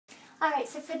Alright,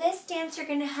 so for this dance, you're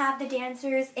going to have the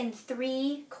dancers in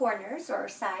 3 corners or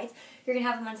sides. You're going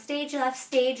to have them on stage left,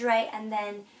 stage right, and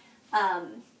then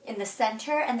in the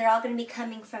center, and they're all going to be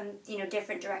coming from,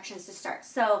 different directions to start.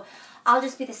 So I'll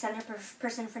just be the center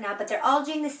person for now, but they're all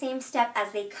doing the same step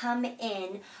as they come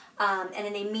in, and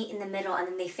then they meet in the middle, and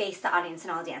then they face the audience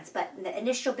and all dance. But in the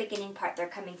initial beginning part, they're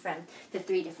coming from the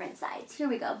 3 different sides. Here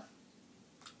we go.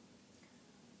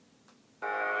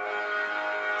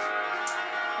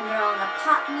 And they're all in a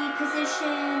pop knee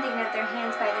position. They can have their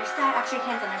hands by their side, actually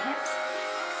hands on their hips.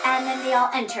 And then they all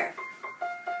enter.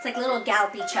 It's like little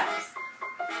gallopy chugs.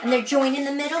 And they're joined in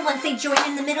the middle. Once they join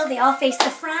in the middle, they all face the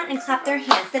front and clap their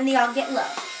hands. Then they all get low,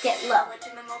 get low.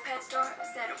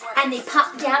 And they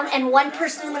pop down, and one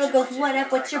person in the middle goes, "What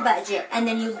up, what's your budget?" And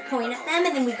then you point at them,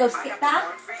 and then we go skip back.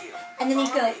 And then they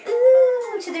go,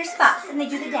 ooh, to their spots, and they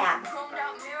do the dab.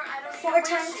 4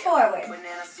 times forward.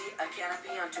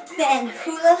 Then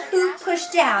hula hoop, push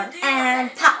down, and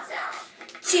pop.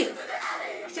 2,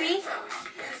 3,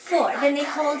 4. Then they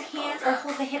hold hands or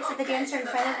hold the hips of the dancer in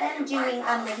front of them, doing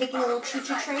like making a little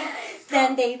choo-choo train.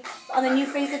 Then they, on the new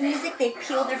phrase of music, they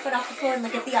peel their foot off the floor and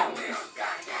look at the audience.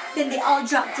 Then they all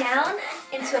drop down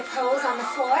into a pose on the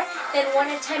floor. Then one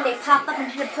at a time they pop up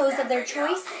and hit a pose of their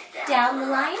choice down the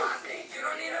line.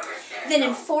 Then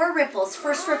in 4 ripples,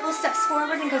 first ripple steps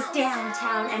forward and goes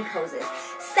downtown and poses.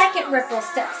 Second ripple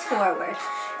steps forward.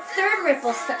 Third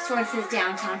ripple steps forward and says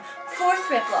downtown. Fourth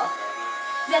ripple.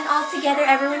 Then all together,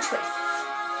 everyone twists.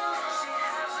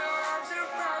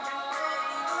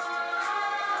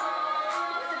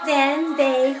 Then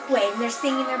they wave, and they're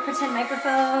singing their pretend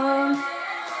microphone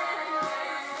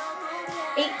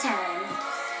 8 times.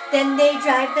 Then they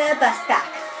drive the bus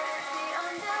back.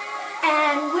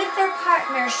 And with their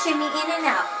partner, shimmy in and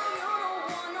out.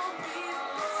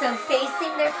 So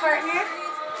facing their partner.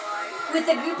 With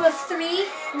a group of 3,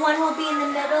 1 will be in the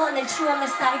middle, and then 2 on the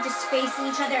side, just facing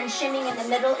each other and shimmying in the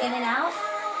middle, in and out.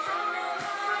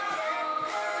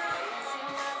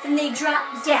 Then they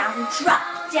drop down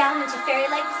into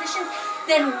fairy-like positions.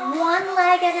 Then 1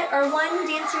 leg at it, or 1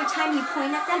 dancer at a time, you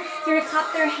point at them. You're going to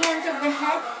clap their hands over their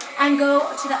head and go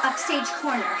to the upstage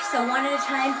corner. So 1 at a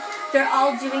time, they're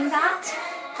all doing that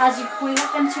as you point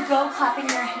at them to go, clapping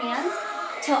their hands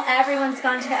till everyone's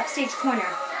gone to the upstage corner.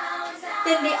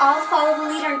 Then they all follow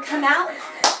the leader and come out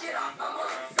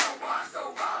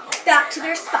back to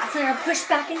their spots. And they're going to push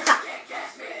back and clap.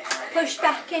 Push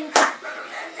back and clap.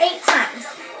 8 times.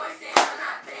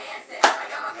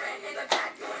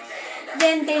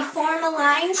 Then they form a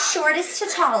line, shortest to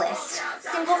tallest.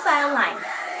 Single file line.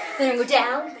 Then they go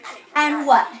down and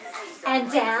what?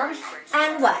 And down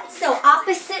and what? So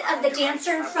opposite of the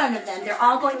dancer in front of them. They're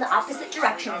all going the opposite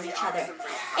direction of each other.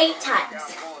 8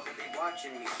 times.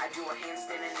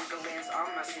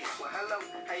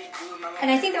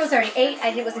 And I think there was already 8.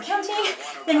 I wasn't counting.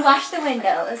 Then wash the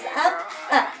windows. Up,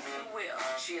 up.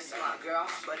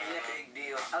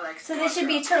 So this should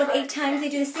be a total of 8 times they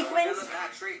do the sequence.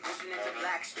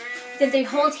 Then they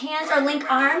hold hands or link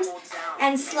arms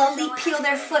and slowly peel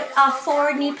their foot off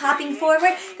forward, knee popping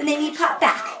forward. Then they knee pop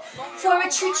back.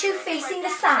 Forward choo-choo facing the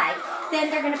side. Then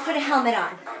they're going to put a helmet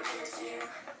on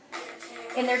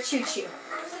in their choo-choo.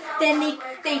 Then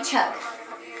they chug,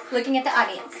 looking at the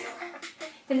audience.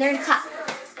 Then they're going to clap.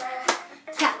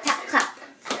 Tap, tap, clap.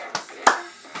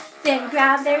 Then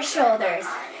grab their shoulders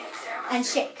and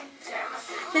shake.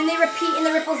 Then they repeat in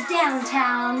the ripples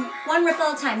downtown. 1 ripple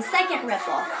at a time. Second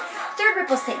ripple. Third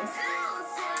ripple sings.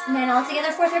 And then all together,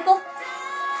 4th ripple.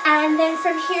 And then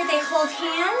from here they hold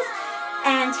hands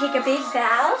and take a big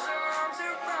bow.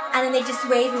 And then they just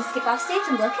wave and skip off stage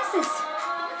and blow kisses.